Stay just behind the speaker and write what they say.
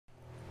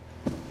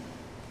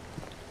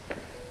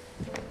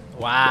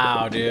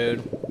Wow,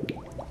 dude.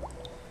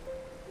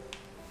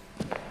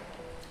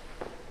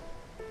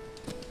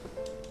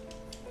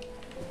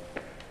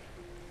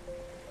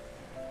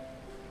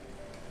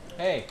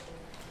 Hey.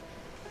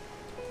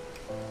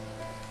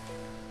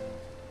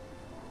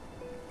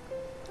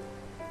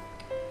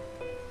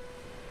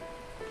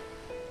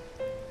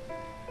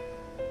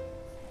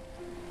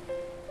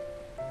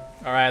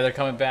 Alright, they're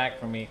coming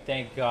back for me.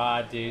 Thank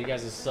God, dude. You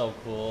guys are so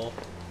cool.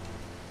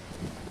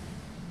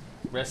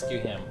 Rescue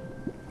him.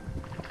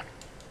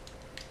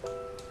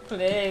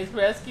 Please,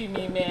 rescue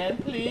me, man.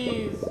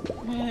 Please.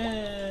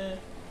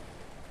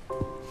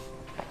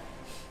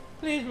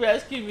 Please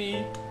rescue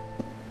me.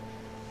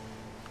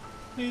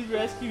 Please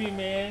rescue me,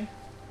 man.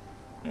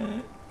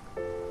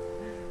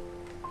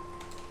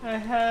 I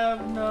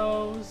have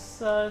no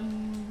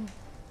son.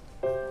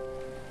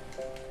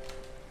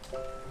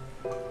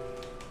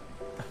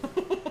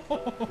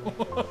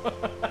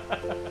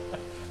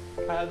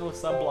 I have no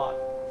sunblock.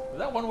 Is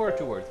that one word or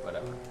two words?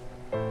 Whatever.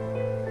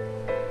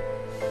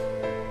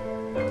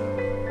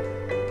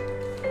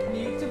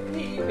 Need to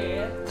pee,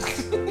 man.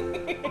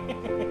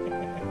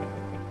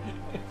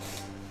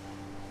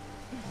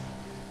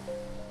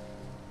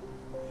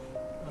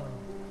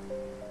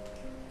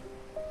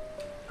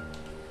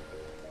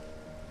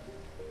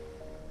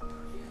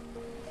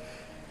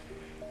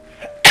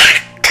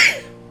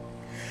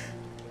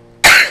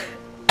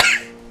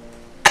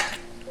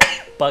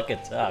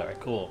 Buckets. Alright,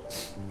 cool.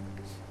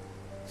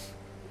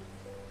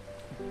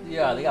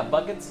 Yeah, they got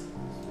buckets.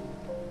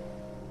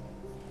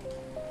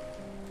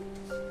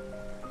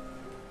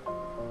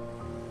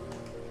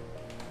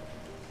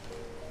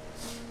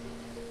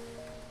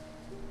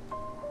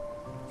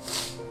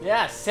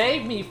 Yeah,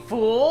 save me,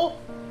 fool!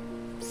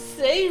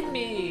 Save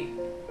me!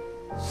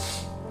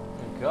 Oh,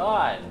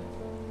 God.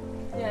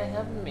 Yeah,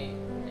 help me.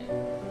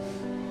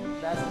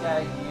 Last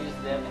guy who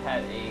used them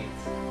had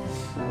AIDS.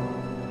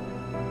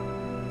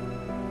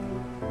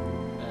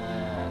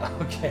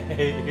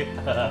 Okay.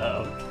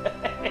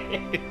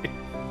 Okay.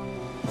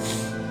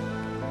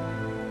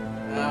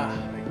 Oh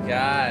my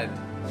God.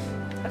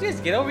 How do you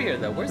guys get over here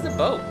though? Where's the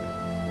boat?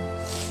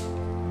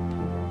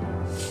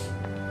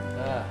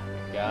 Oh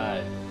my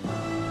God.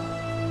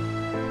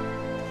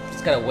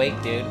 Just gotta wait,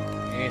 dude.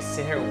 You're gonna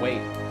sit here and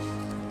wait.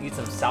 Eat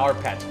some Sour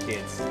Patch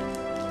Kids.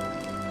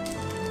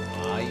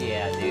 Oh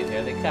yeah, dude.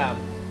 Here they come.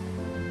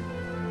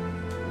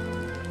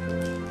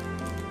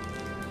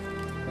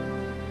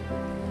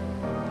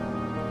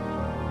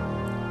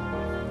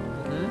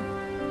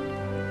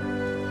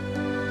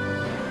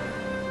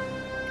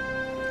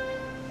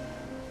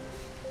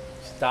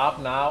 Stop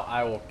now,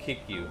 I will kick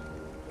you.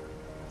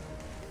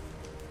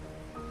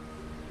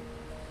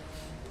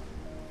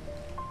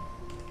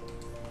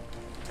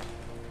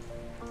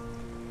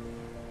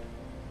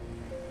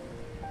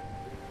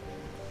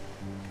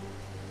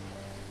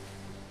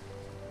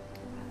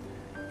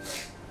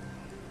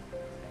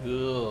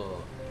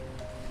 Ugh.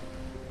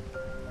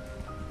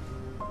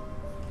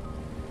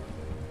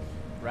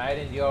 Right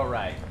and you're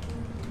right.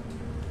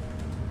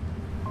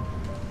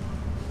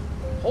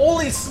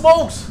 Holy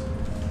smokes!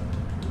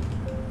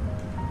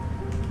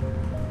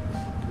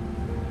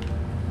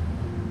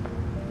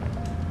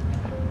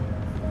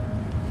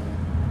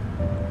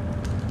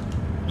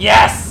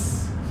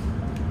 Yes!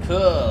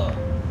 Cool.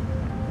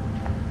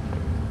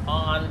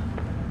 On.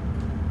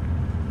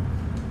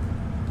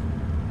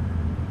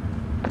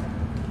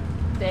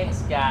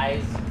 Thanks,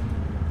 guys.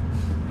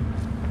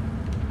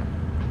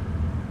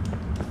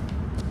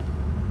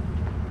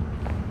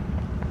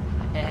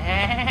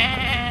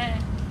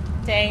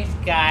 Thanks,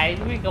 guys.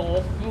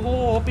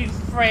 We'll be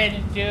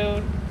friends,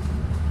 dude.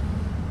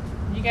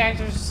 You guys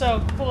are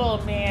so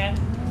cool, man.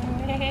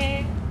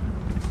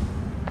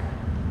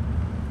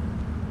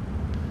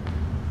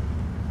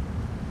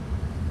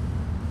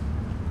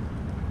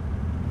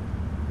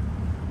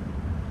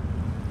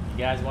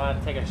 You guys want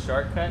to take a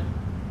shortcut?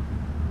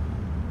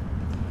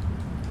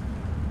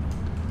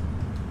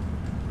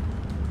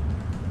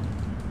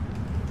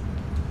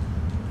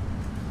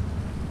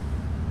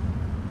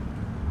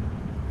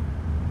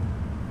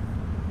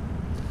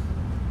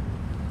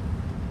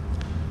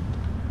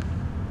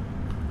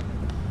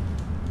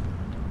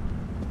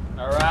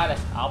 Alright,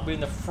 I'll be in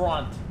the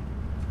front.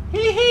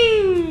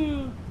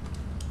 Hee-hoo!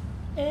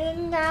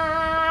 And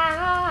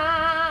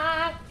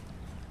I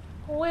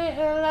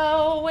will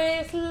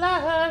always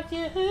love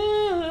you.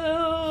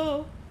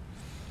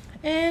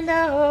 And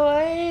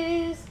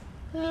always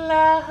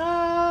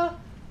love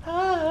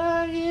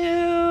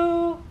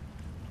you.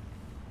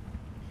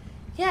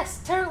 Yes,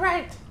 turn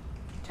right.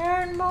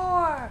 Turn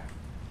more.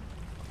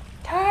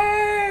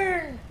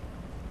 Turn.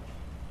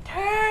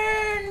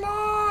 Turn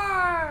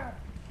more.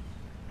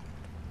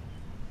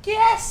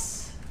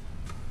 Yes.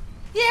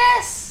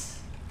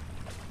 Yes.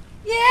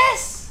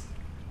 Yes.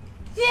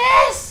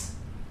 Yes.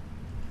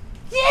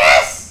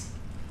 Yes.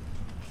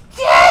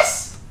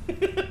 Yes.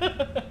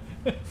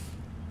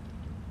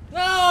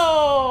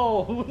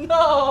 No.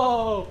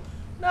 No.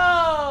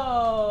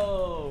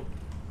 No.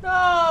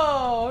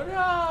 No.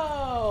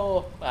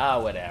 No. Ah,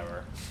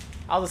 whatever.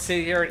 I'll just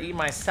sit here and eat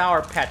my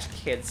Sour Patch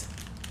Kids.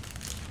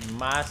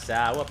 My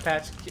Sour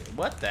Patch Kid.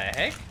 What the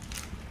heck?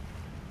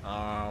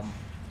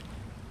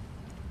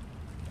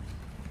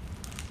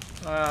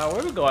 Where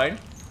are we going?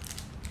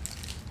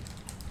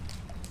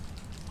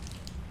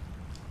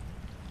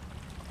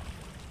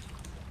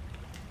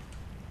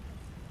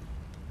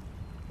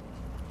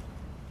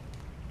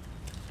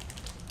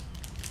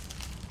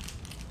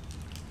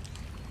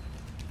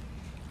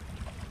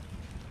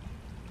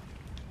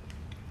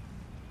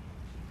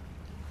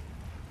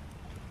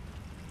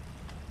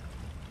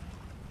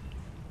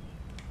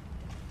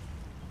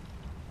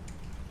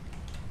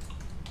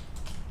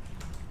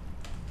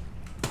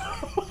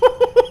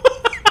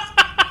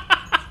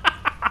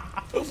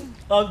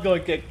 I'm gonna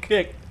get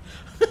kicked.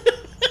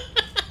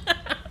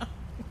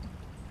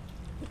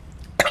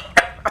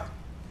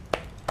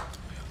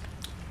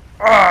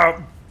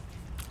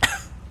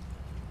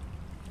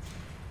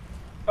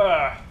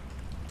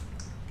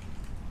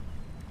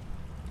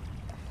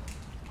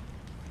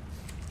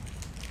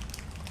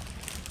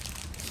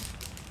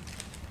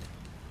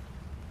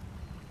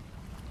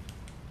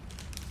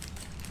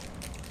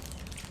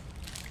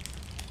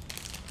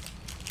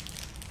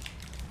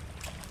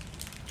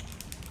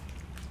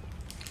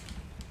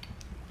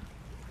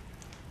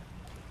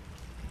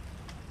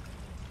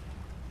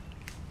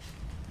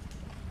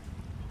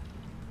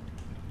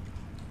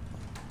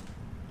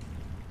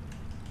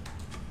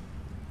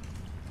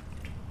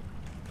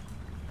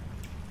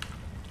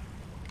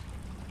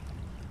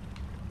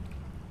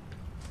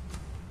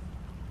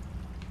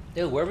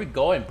 Dude, where are we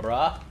going,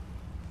 bruh?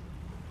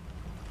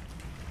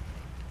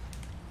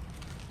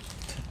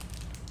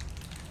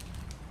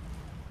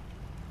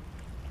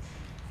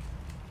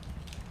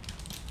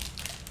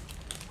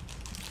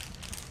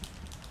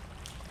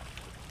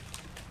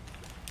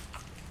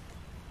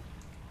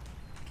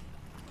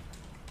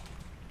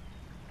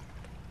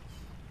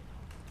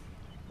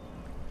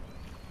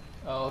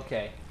 Oh,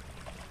 okay.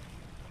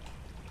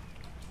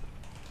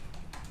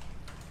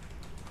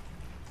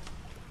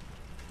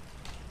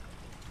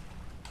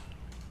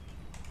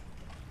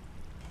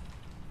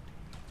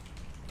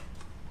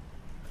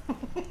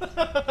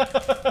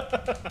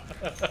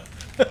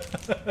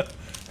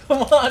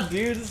 Come on,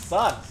 dude, this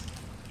sucks.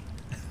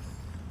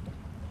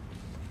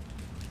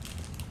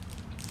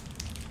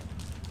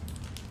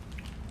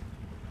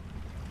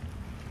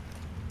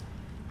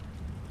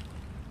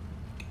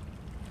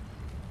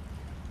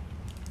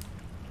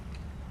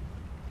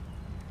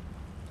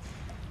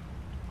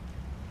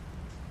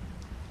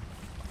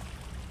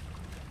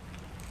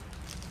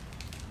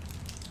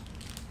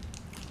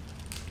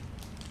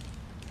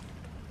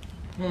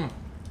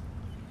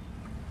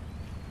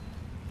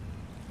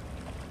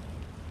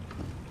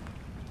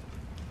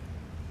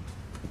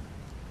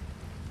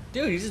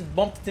 Dude, you just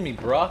bumped into me,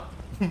 bruh.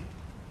 Can't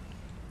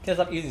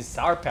stop eating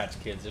Sour Patch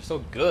Kids. They're so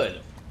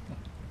good.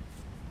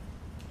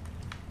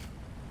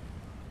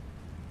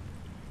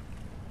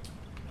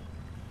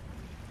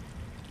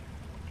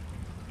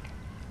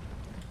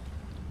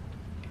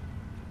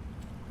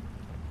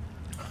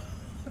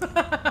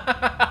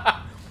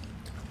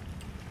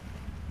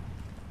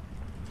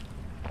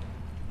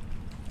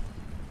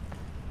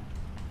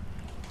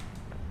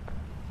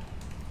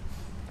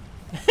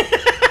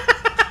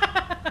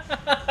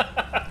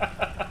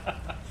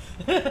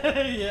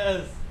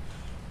 Yes.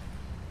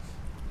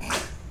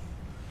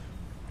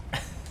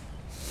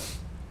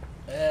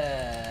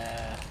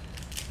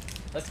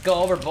 Let's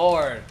go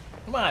overboard.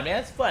 Come on, man,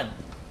 it's fun.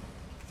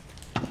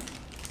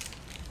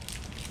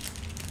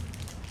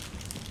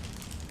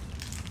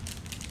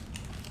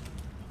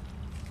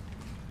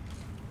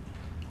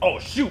 Oh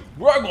shoot,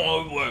 we're going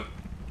overboard.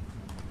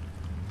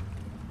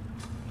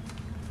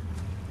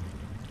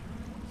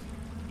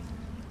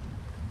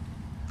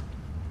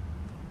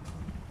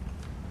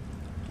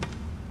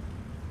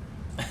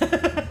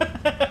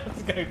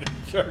 This guy's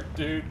a jerk,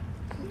 dude.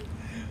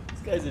 This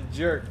guy's a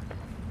jerk.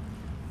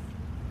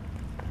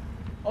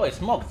 Oh, he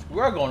smokes. We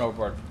are going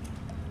overboard.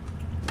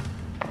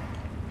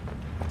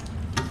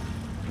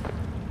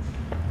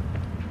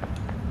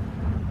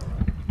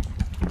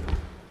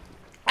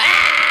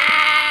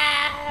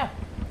 Ah!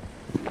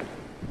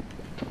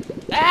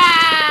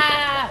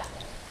 Ah!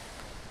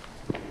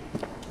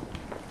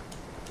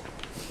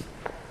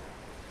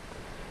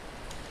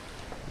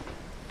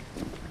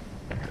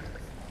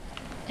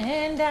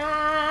 And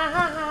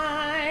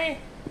I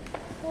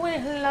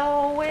will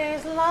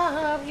always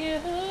love you.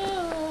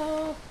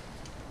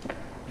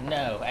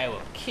 No, I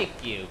will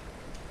kick you.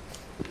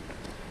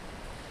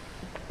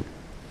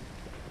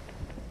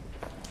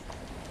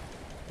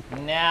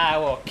 Now I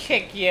will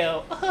kick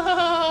you.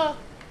 Oh,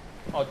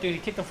 dude, he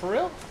kicked him for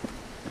real?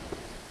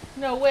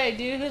 No way,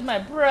 dude. Who's my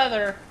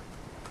brother?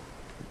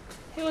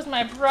 He was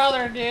my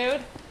brother,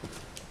 dude.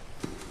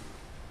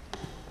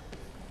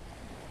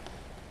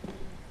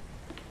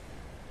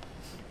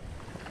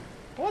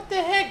 What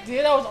the heck,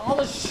 dude? I was on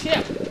the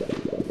ship.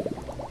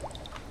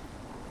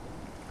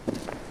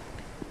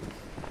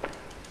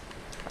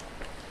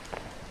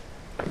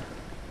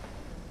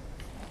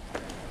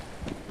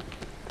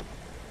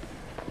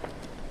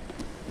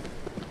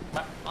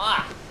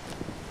 Ah!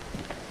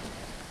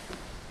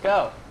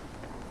 Go!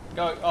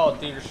 Go! Oh,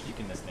 dude, you're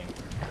streaking this thing.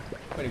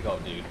 Way to go,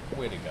 dude.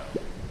 Way to go.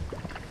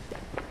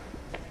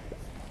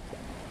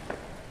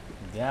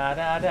 Da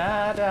da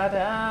da da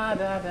da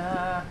da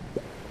da.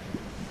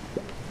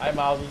 I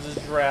might as well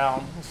just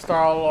drown.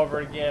 Start all over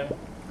again.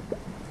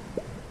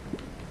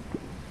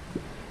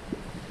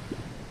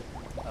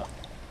 Oh.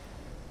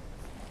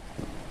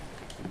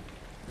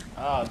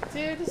 Oh,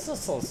 dude, this is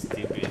so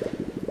stupid.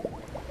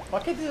 Why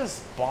can't they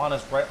just spawn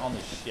us right on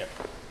the ship?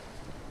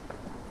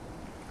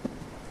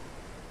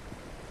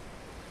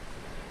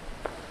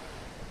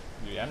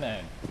 Dude, I'm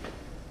in.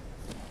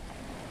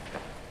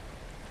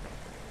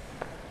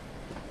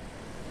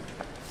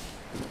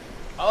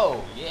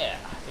 Oh, yeah.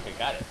 I think I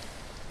got it.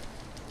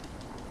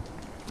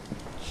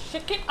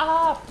 Shake it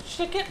up!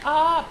 Shake it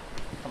up!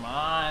 Come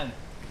on.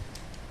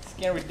 It's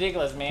getting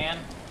ridiculous, man.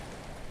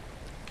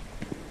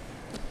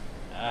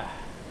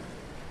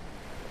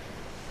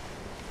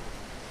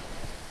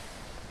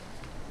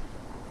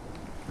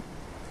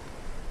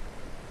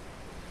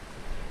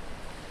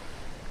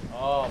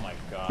 Oh my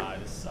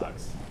god, this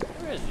sucks.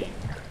 Where is he?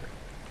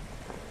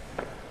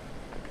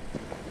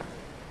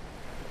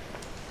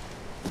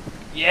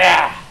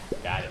 Yeah!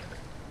 Got it.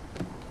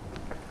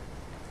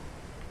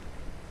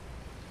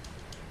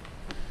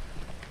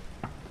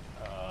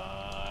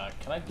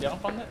 Can I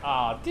jump on it?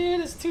 Aw, oh,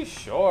 dude, it's too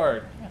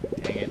short.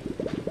 God, dang it.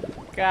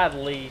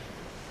 Godly.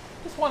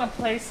 Just want to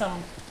play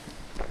some...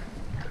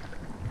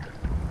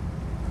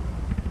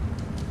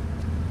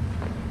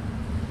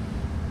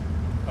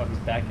 Oh, he's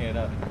backing it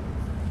up.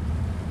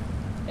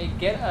 Hey,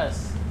 get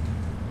us.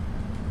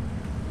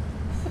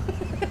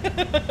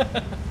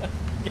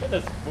 Get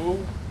us,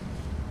 fool.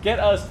 Get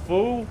us,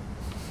 fool.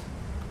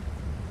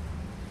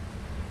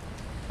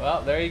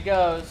 Well, there he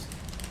goes.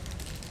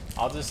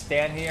 I'll just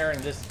stand here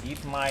and just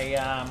eat my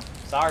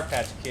Sour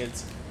Patch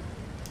Kids.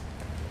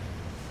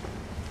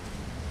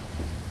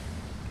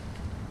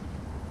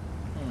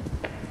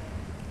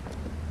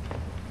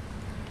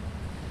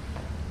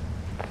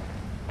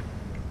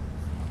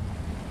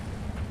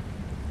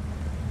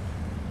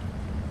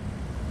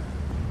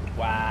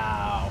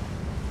 Wow.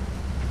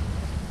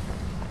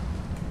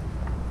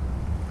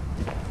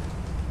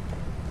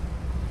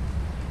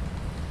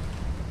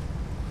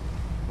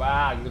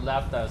 Wow, you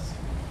left us.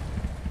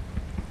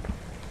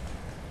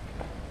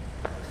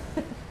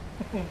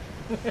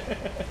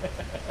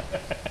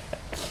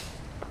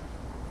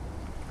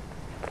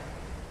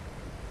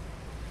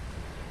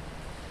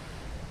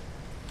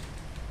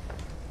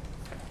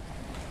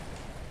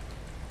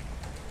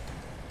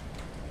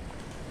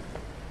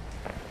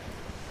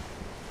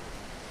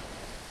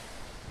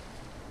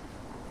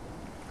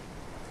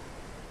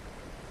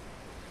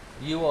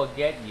 You will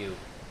get you.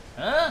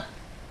 Huh?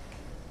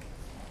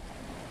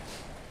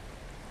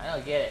 I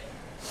don't get it.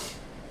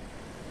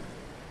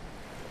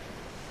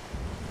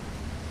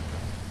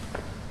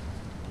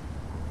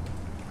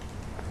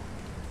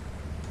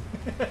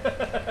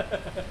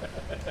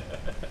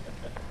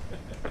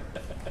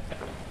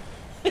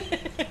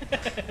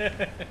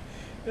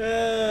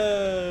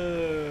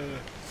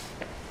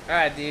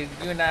 Alright, dude.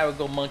 You and I will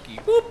go monkey.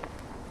 Boop.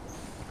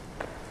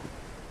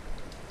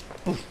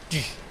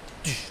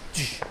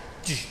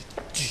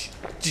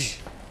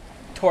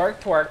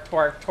 Twerk, twerk,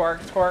 twerk, twerk,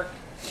 twerk.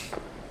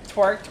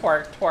 Twerk,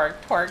 twerk, twerk,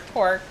 twerk,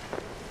 twerk.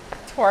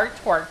 Twerk,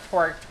 twerk,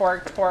 twerk,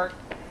 twerk, twerk.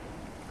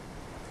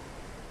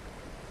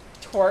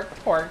 Twerk,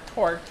 twerk,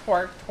 twerk,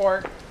 twerk,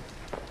 twerk.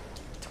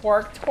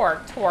 Twerk, twerk,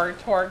 twerk,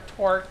 twerk,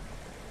 twerk.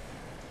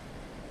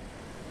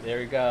 There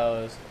he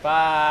goes.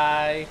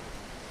 Bye.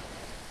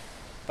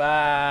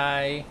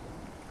 Bye.